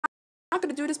I'm not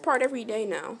gonna do this part every day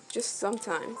now, just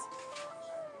sometimes.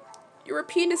 You're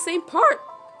repeating the same part.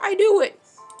 I do it.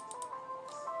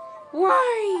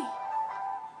 Why?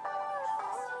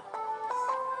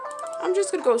 I'm just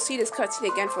gonna go see this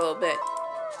cutscene again for a little bit.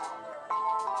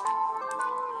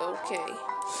 Okay.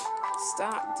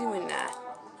 Stop doing that.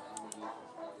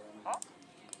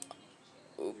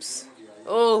 Oops.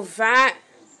 Oh, that.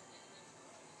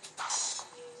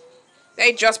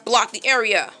 They just blocked the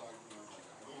area.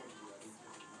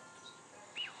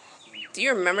 Do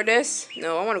you remember this?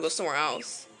 No, I want to go somewhere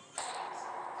else.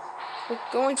 We're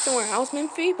going somewhere else,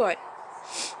 Minfy, but...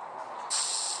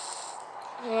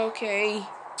 Okay.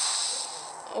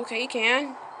 Okay, you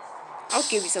can. I'll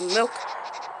give you some milk.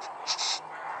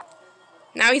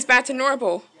 Now he's back to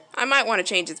normal. I might want to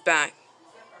change his back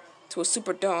to a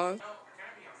super dog.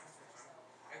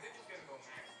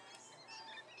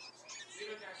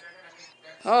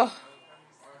 Oh,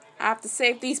 I have to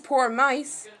save these poor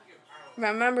mice.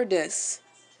 Remember this.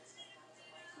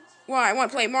 Why? I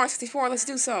want to play Mario 64. Let's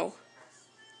do so.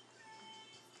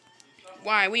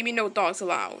 Why? We mean no dogs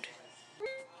allowed.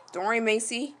 Don't worry,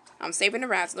 Macy. I'm saving the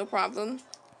rats. No problem.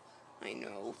 I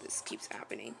know this keeps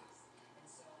happening.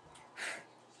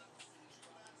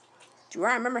 Do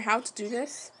I remember how to do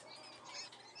this?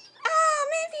 Ah,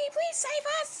 Minfy, please save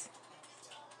us.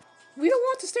 We don't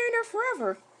want to stay in there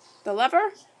forever. The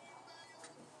lever?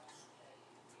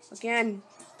 Again,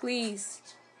 please.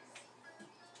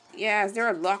 Yeah, is there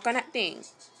a lock on that thing?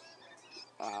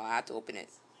 Oh, I have to open it.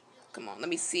 Come on, let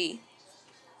me see.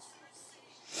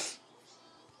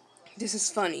 This is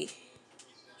funny.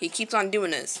 He keeps on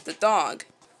doing this. The dog.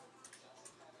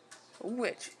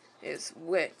 Which is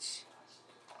which?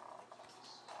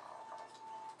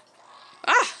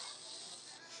 Ah!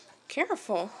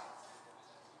 Careful.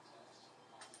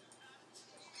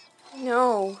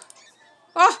 No.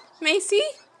 Oh, Macy?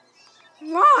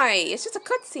 Why? It's just a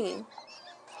cutscene.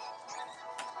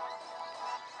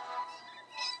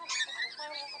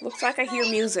 Looks like I hear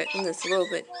music in this a little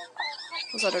bit.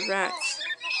 Those are the rats.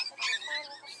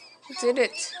 Did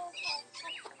it.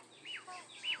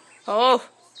 Oh.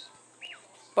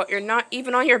 But you're not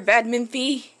even on your bed,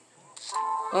 Minfy.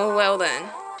 Oh, well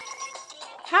then.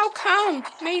 How come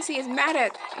Macy is mad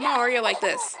at Mario like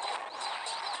this?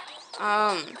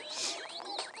 Not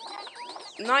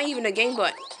even a game,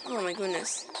 but... Oh my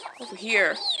goodness. Over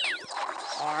here.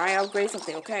 Alright, I'll upgrade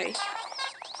something, okay.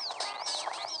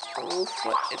 Oh,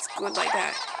 it's good like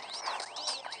that.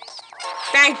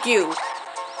 Thank you!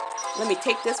 Let me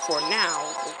take this for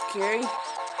now, okay?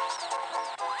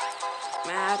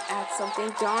 Mad at something,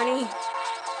 Donnie?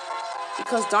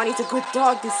 Because Donnie's a good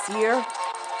dog this year.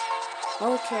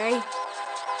 Okay.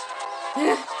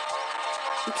 Be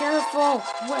careful.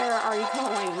 Where are you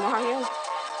going, Mario?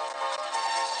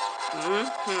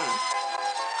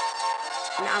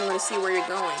 Now I'm gonna see where you're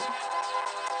going.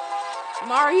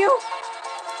 Mario?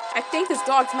 I think this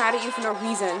dog's mad at you for no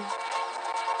reason.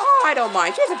 Oh, I don't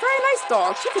mind. She's a very nice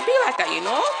dog. She could be like that, you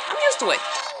know? I'm used to it.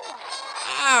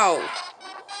 Ow.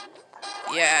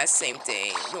 Yeah, same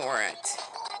thing. Ignore it.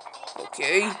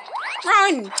 Okay.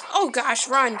 Run! Oh gosh,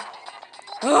 run.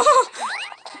 Oh,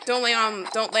 don't lay on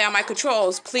my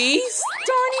controls, please.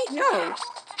 Donnie, no.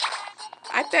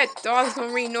 I bet dogs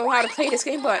don't really know how to play this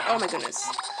game, but oh my goodness.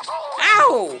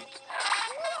 Ow!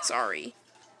 Sorry.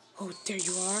 Oh, there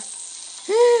you are.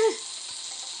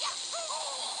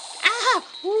 Ow!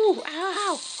 Ooh,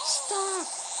 ow! Stop!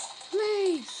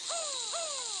 Please!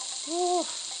 Oh,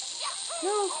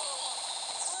 no!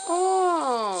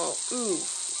 Oh,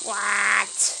 oof!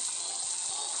 What?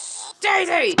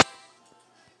 Daisy!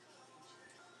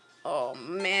 Oh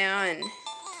man!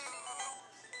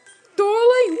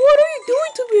 Darling, what are you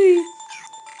doing to me?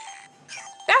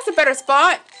 That's a better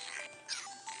spot.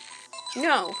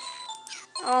 No.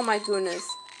 Oh my goodness.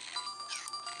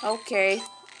 Okay.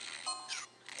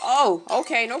 Oh,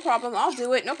 okay, no problem. I'll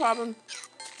do it, no problem.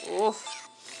 Oof.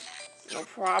 No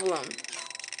problem.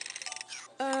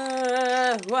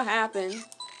 What happened?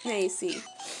 Macy.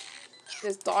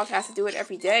 This dog has to do it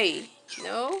every day.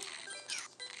 No?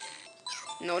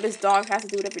 No, this dog has to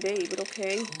do it every day, but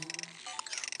okay.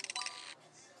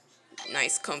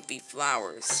 Nice comfy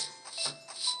flowers.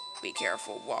 Be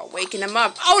careful while waking them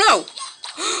up. Oh no!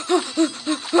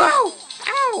 Ow!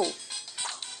 Ow!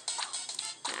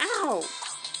 Ow!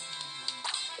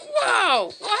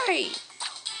 Whoa! Why?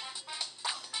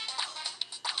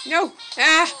 No!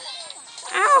 Ah!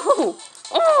 Ow!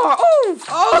 Oh! Oh!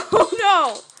 Oh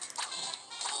no!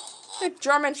 The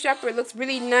German Shepherd looks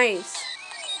really nice.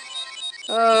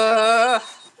 I'm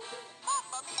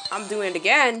doing it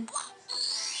again.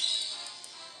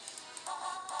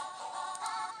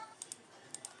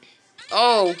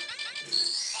 Oh,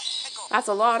 that's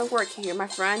a lot of work here, my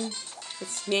friend.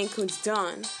 This Maine Coon's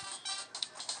done.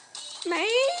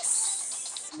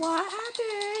 Mace? What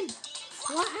happened?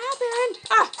 What happened?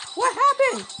 Ah! What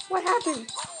happened? What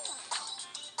happened?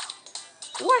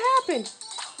 What happened?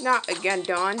 Not again,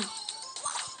 Dawn.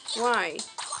 Why?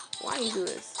 Why you do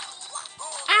this?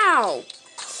 Ow!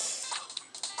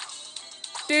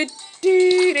 Do,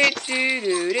 do, do, do,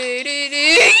 do, do,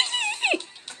 do.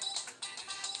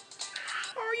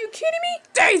 Are you kidding me?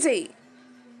 Daisy!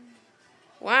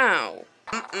 Wow.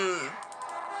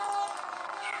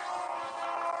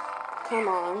 Come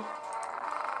on.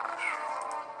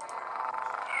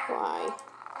 Why?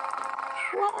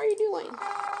 What are you doing?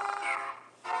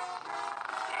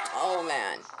 Oh,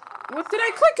 man. What did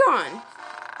I click on?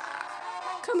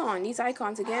 Come on, these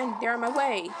icons again. They're in my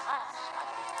way.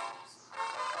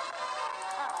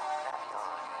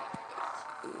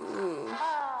 Ooh.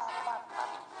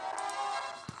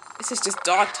 This is just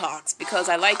dog talks because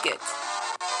I like it.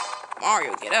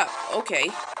 Mario, get up.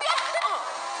 Okay.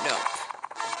 No.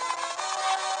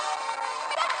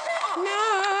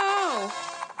 No!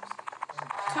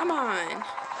 Come on.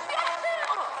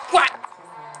 What?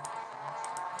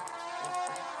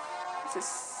 This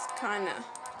is kind of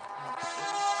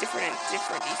different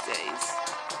these days.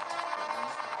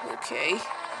 Okay.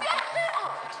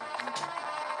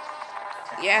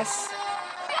 Yes.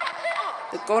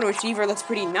 The golden retriever looks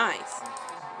pretty nice.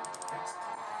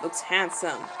 Looks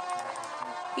handsome.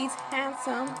 He's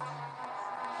handsome.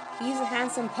 He's a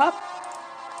handsome pup.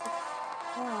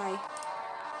 Why?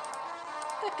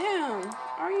 Ahem.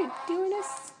 Are you doing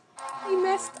this? You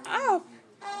messed up.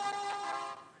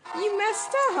 You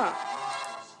messed up.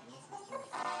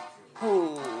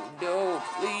 Oh, no,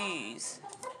 please.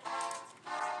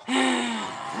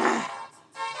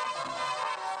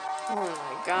 Oh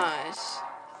my gosh.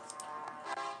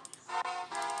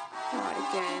 Not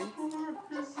again.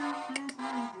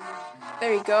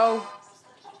 There you go.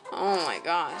 Oh my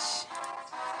gosh.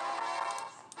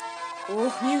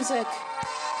 Oh, music.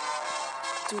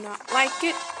 Do not like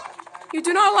it. You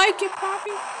do not like it,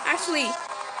 Poppy? Actually,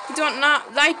 you do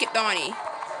not like it, Donnie.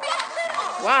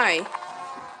 Why?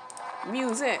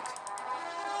 Music.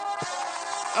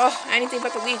 Oh, anything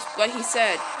but the leaf, what he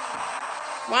said.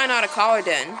 Why not a collar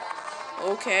then?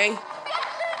 Okay.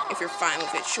 If you're fine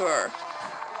with it, sure.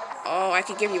 Oh, I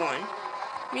could give you one.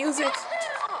 Music.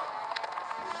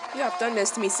 You have done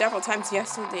this to me several times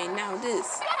yesterday, now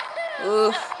this.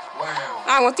 Ugh. Wow.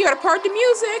 I want the other part of the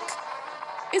music.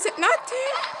 Is it not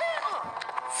there?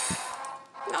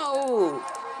 No.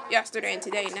 Yesterday and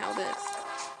today, now this.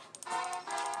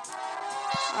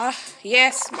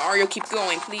 Yes, Mario, keep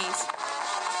going, please.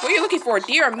 What are you looking for,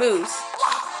 deer or moose?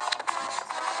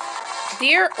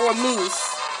 Deer or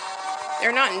moose?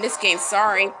 They're not in this game,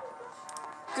 sorry.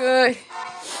 Good.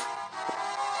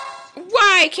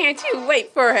 Why can't you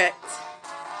wait for it?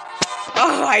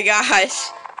 Oh my gosh.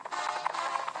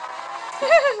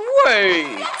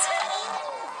 Wait.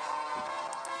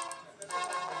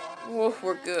 Woof,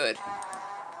 we're good.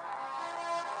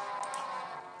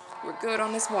 We're good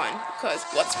on this one, because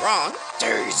what's wrong?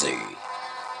 Daisy.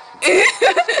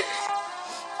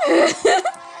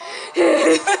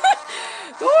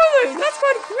 Darling, that's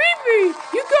kind of creepy.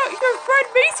 You got your friend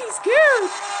Macy scared.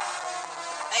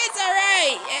 It's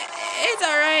alright. It's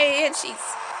alright. And she's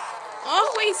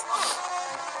always...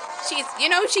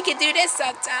 she can do this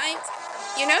sometimes.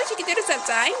 She can do this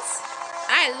sometimes.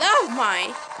 I love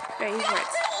my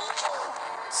favorites.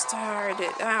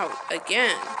 Started out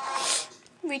again.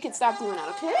 We can stop doing that,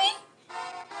 okay?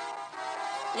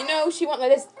 She won't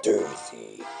let us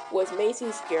dirty. Was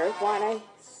Macy scared? Why did I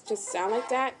just sound like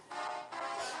that?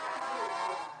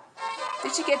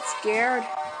 Did she get scared?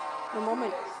 The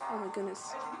moment. Oh my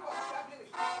goodness.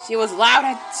 She was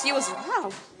loud. She was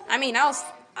loud. I mean, I was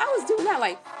doing that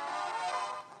like.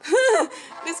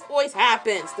 This always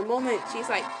happens. The moment she's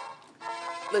like,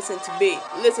 listen to me.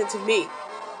 Listen to me.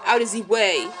 Out is the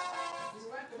way.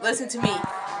 Listen to me.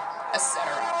 Etc.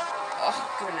 Oh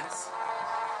goodness.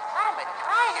 I'm a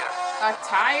tiger. A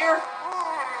tire?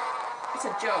 It's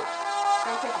a joke.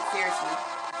 Don't take it seriously.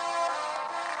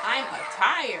 I'm a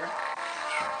tire.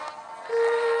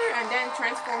 And then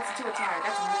transforms into a tire.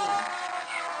 That's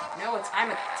me. No, I'm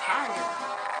a tire.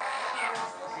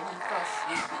 And he fell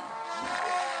sleepy.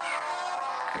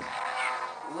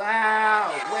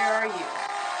 Wow, where are you?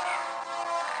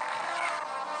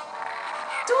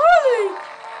 Darling!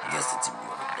 Listen to me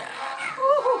right now.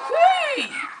 Oh, okay.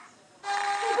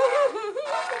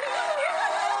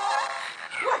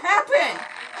 What happened?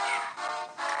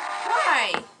 Why?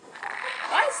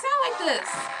 Why sound like this?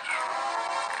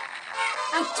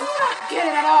 I do not get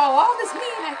it at all. All this mean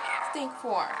I think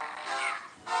for.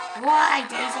 Why,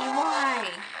 Daisy? Why?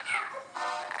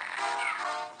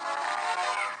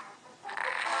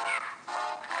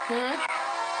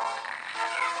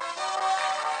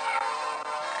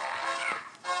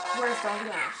 Where's Doggy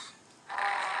Dash?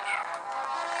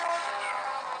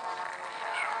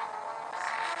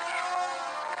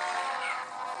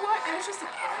 What? And it's just a...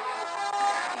 Yeah,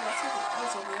 let's have it.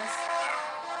 Let's over this.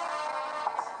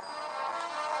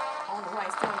 I don't know why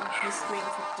it's telling me this screen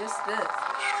for just this.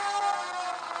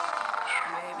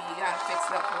 Maybe you gotta fix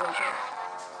it up a little bit.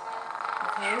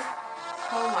 Okay?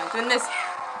 Oh my goodness.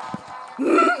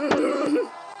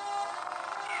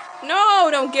 No,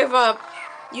 don't give up.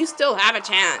 You still have a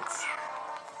chance.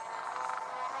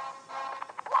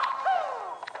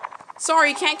 Sorry,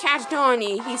 you can't catch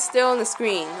Donnie. He's still on the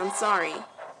screen. I'm sorry.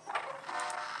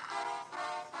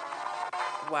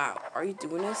 Wow, are you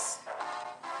doing this?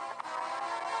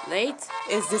 Late?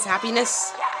 Is this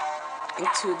happiness?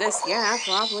 Into this? Yeah,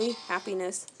 probably.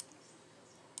 Happiness.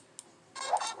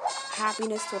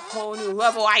 Happiness to a whole new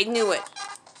level. I knew it.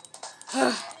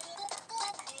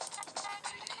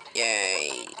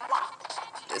 Yay.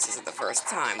 This isn't the first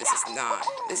time. This is not.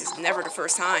 This is never the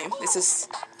first time. This is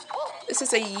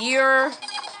a year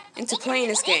into playing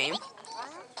this game.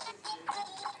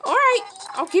 Alright,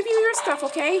 I'll give you your stuff,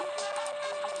 okay?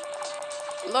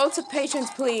 Loads of patience,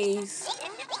 please.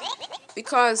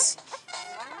 Because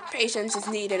patience is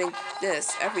needed in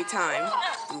this every time.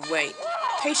 Wait.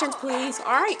 Patience, please.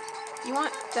 Alright. You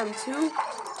want them too?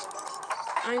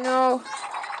 I know.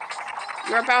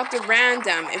 You're about to ram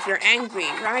them if you're angry,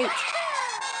 right?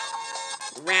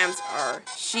 Rams are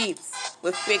sheep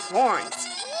with big horns.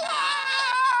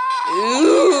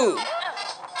 Ooh!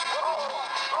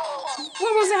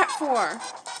 What was that for?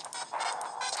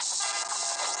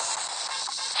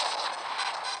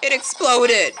 It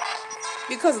exploded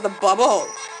because of the bubble.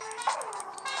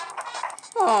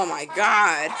 Oh my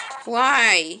god.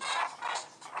 Why?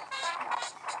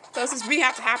 Does this really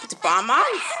have to happen to Bomb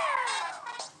Mines?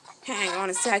 Hang on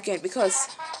a second, because...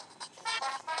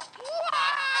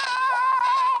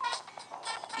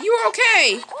 You're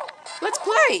okay. Let's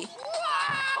play.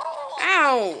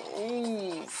 Ow.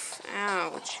 Oof.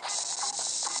 Ouch.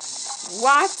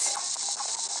 What?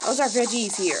 Those are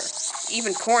veggies here.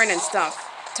 Even corn and stuff.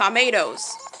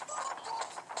 Tomatoes.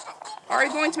 Are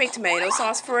you going to make tomato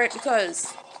sauce for it?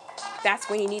 Because that's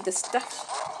when you need the stuff.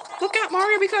 Look out,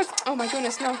 Mario, because... Oh my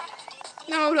goodness, no.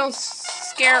 No, don't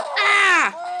scare...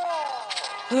 Ah!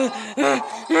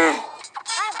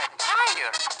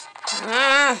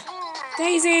 Ah!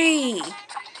 Daisy!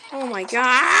 Oh my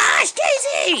gosh,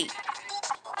 Daisy!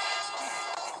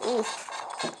 Oh,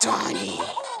 Donnie.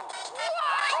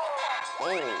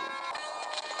 Oh.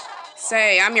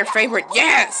 Say, I'm your favorite.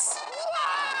 Yes!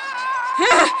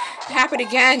 It happened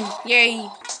again. Yay.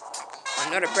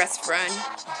 Another best friend.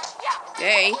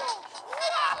 Yay.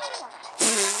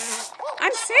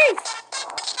 I'm safe.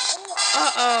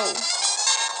 Uh-oh.